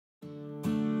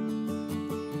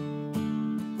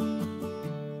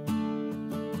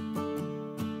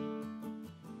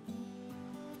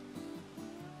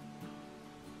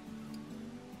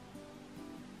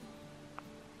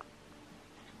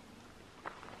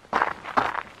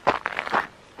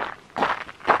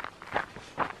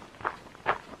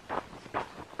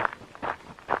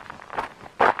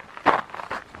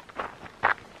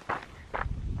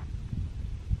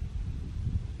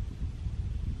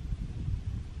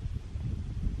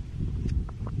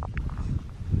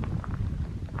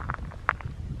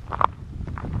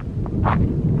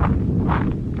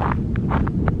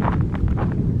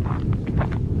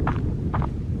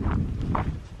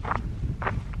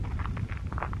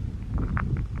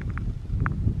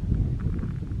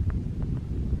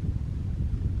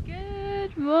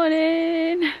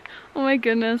morning! Oh my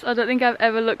goodness, I don't think I've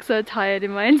ever looked so tired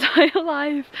in my entire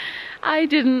life. I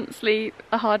didn't sleep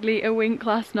hardly a wink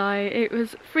last night. It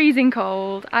was freezing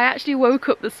cold. I actually woke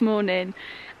up this morning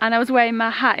and I was wearing my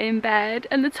hat in bed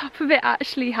and the top of it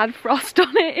actually had frost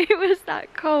on it. It was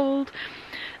that cold.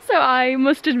 So I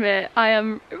must admit, I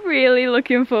am really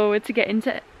looking forward to getting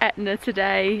to Etna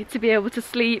today, to be able to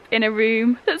sleep in a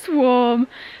room that's warm,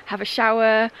 have a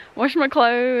shower, wash my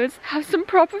clothes, have some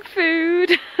proper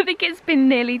food. I think it's been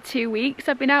nearly 2 weeks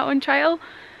I've been out on trail.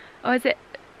 Or is it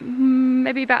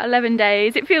maybe about 11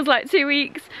 days? It feels like 2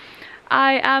 weeks.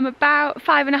 I am about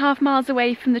 5.5 miles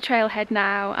away from the trailhead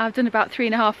now. I've done about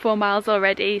 3.5, 4 miles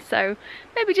already, so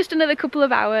maybe just another couple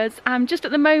of hours. I'm just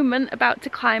at the moment about to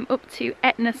climb up to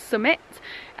Etna summit,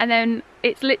 and then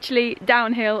it's literally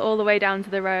downhill all the way down to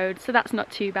the road, so that's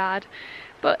not too bad.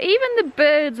 But even the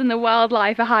birds and the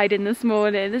wildlife are hiding this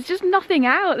morning. There's just nothing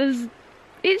out.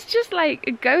 It's just like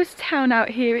a ghost town out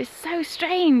here. It's so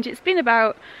strange. It's been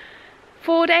about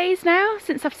 4 days now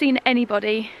since I've seen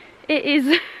anybody.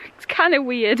 It's kind of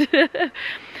weird.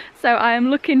 So I am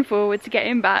looking forward to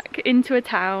getting back into a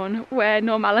town where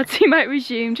normality might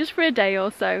resume just for a day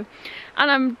or so. And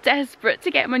I'm desperate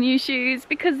to get my new shoes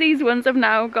because these ones have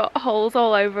now got holes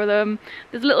all over them.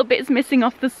 There's little bits missing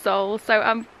off the sole, so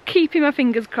I'm keeping my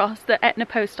fingers crossed that Etna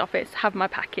post office have my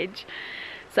package.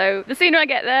 So the sooner I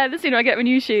get there, the sooner I get my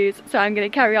new shoes. So I'm going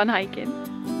to carry on hiking.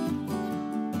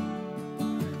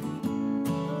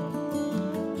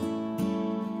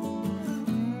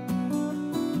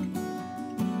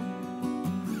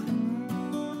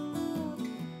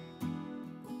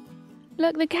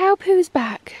 Look, the cow poo's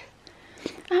back.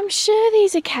 I'm sure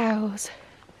these are cows.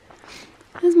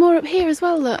 There's more up here as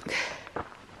well, look.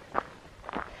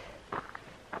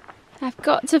 I've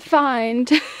got to find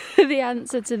the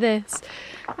answer to this.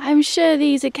 I'm sure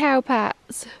these are cow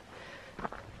pats.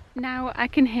 Now I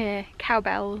can hear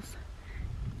cowbells.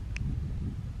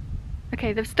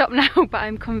 Okay, they've stopped now, but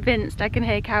I'm convinced I can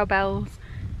hear cowbells.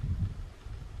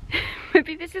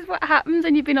 Maybe this is what happens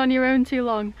when you've been on your own too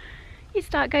long. You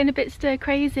start going a bit stir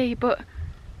crazy, but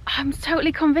I'm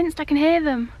totally convinced I can hear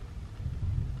them.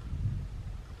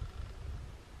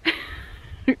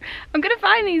 I'm gonna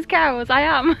find these cows, I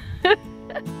am.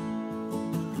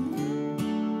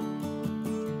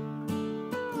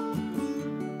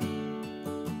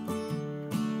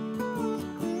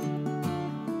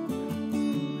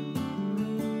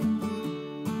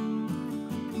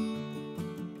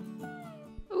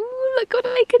 Ooh, look what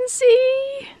I can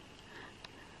see.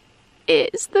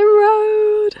 It's the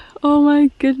road. Oh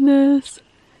my goodness.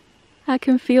 I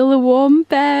can feel the warm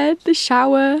bed, the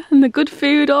shower, and the good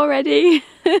food already.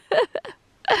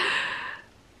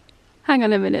 Hang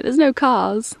on a minute, there's no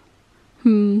cars.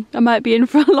 I might be in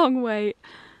for a long wait.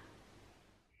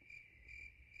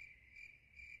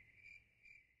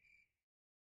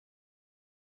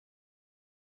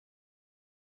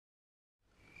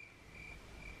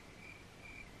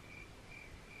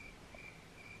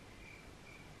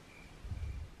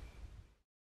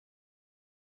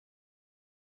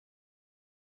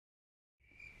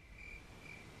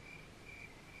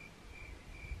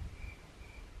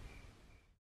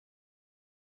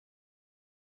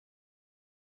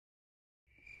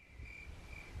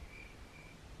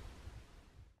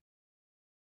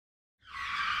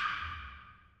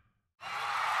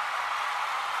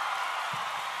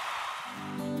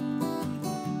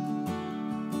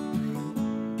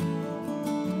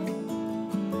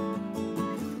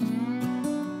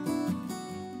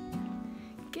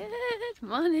 Good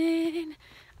morning.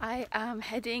 I am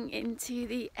heading into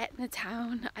the Etna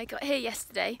town. I got here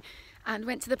yesterday and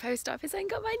went to the post office and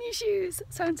got my new shoes.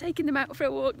 So I'm taking them out for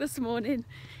a walk this morning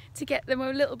to get them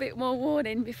a little bit more worn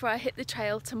in before I hit the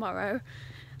trail tomorrow.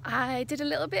 I did a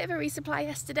little bit of a resupply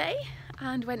yesterday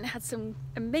and went and had some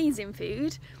amazing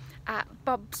food at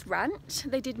Bob's Ranch.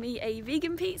 They did me a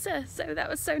vegan pizza, so that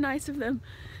was so nice of them.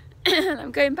 And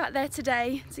I'm going back there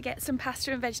today to get some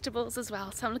pasta and vegetables as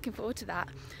well, so I'm looking forward to that.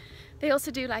 They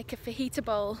also do like a fajita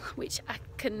bowl, which I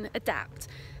can adapt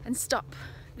and stop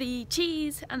the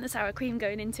cheese and the sour cream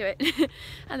going into it.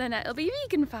 And then it'll be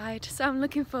vegan-fied, so I'm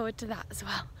looking forward to that as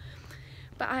well.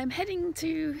 But I'm heading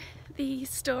to the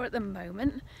store at the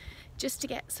moment just to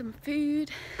get some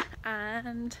food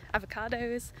and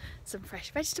avocados, some fresh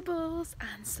vegetables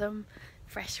and some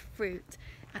fresh fruit,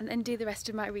 and then do the rest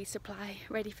of my resupply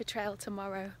ready for trail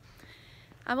tomorrow.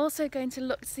 I'm also going to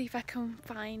look to see if I can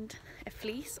find a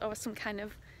fleece or some kind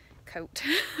of coat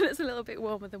that's a little bit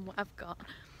warmer than what I've got,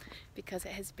 because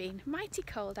it has been mighty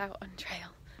cold out on trail.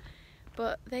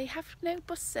 But they have no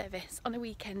bus service on a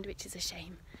weekend, which is a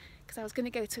shame, because I was going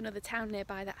to go to another town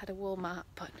nearby that had a Walmart,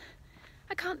 but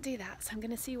I can't do that, so I'm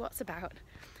going to see what's about.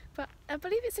 But I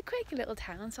believe it's a Quaker little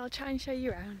town, so I'll try and show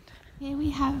you around. Here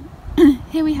we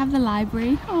have the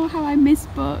library. Oh, how I miss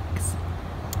books.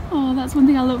 Oh, that's one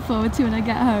thing I look forward to when I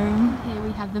get home. Here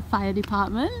we have the fire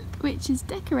department, which is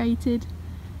decorated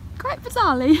quite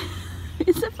bizarrely.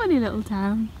 It's a funny little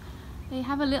town. They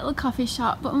have a little coffee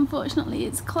shop, but unfortunately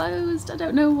it's closed. I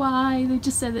don't know why. They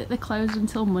just said that they're closed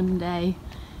until Monday,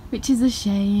 which is a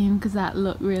shame because that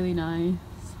looked really nice.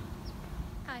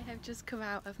 I have just come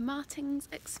out of Martin's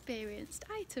Experienced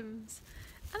Items,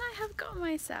 and I have got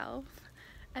myself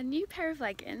a new pair of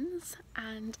leggings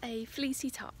and a fleecy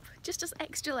top, just as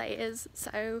extra layers,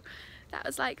 so that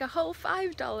was like a whole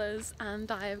 $5,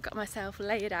 and I have got myself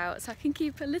layered out so I can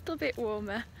keep a little bit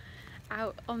warmer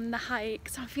out on the hike,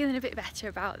 so I'm feeling a bit better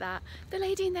about that. The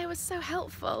lady in there was so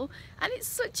helpful, and it's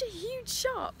such a huge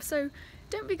shop, so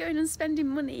don't be going and spending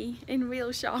money in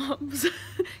real shops.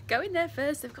 Go in there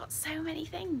first, they've got so many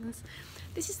things.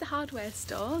 This is the hardware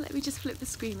store. Let me just flip the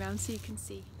screen around so you can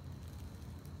see.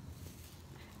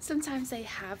 Sometimes they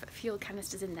have fuel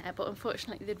canisters in there, but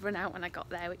unfortunately they'd run out when I got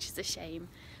there, which is a shame.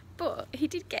 But he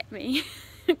did get me,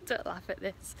 don't laugh at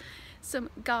this, some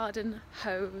garden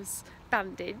hose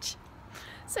bandage.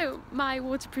 So my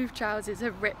waterproof trousers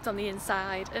have ripped on the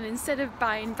inside, and instead of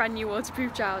buying brand new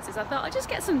waterproof trousers, I thought I'd just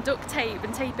get some duct tape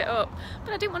and tape it up.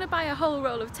 But I didn't want to buy a whole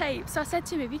roll of tape, so I said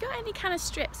to him, have you got any kind of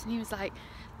strips? And he was like,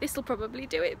 this will probably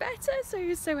do it better. So he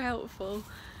was so helpful.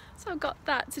 So I've got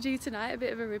that to do tonight, a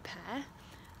bit of a repair.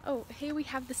 Oh, here we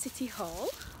have the City Hall.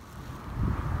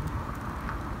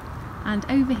 And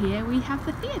over here we have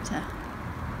the theatre.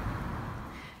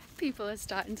 People are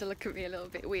starting to look at me a little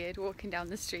bit weird walking down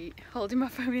the street, holding my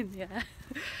phone in the air.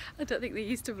 I don't think they're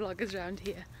used to vloggers around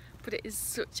here, but it is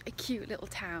such a cute little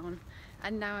town.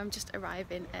 And now I'm just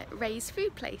arriving at Ray's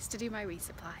food place to do my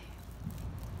resupply.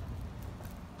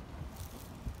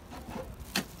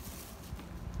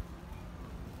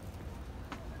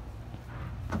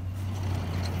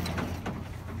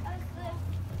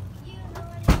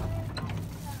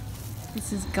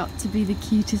 This has got to be the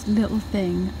cutest little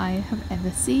thing I have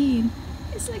ever seen.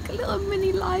 It's like a little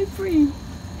mini library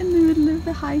in the middle of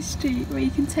the high street where you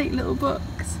can take little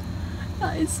books.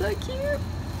 That is so cute.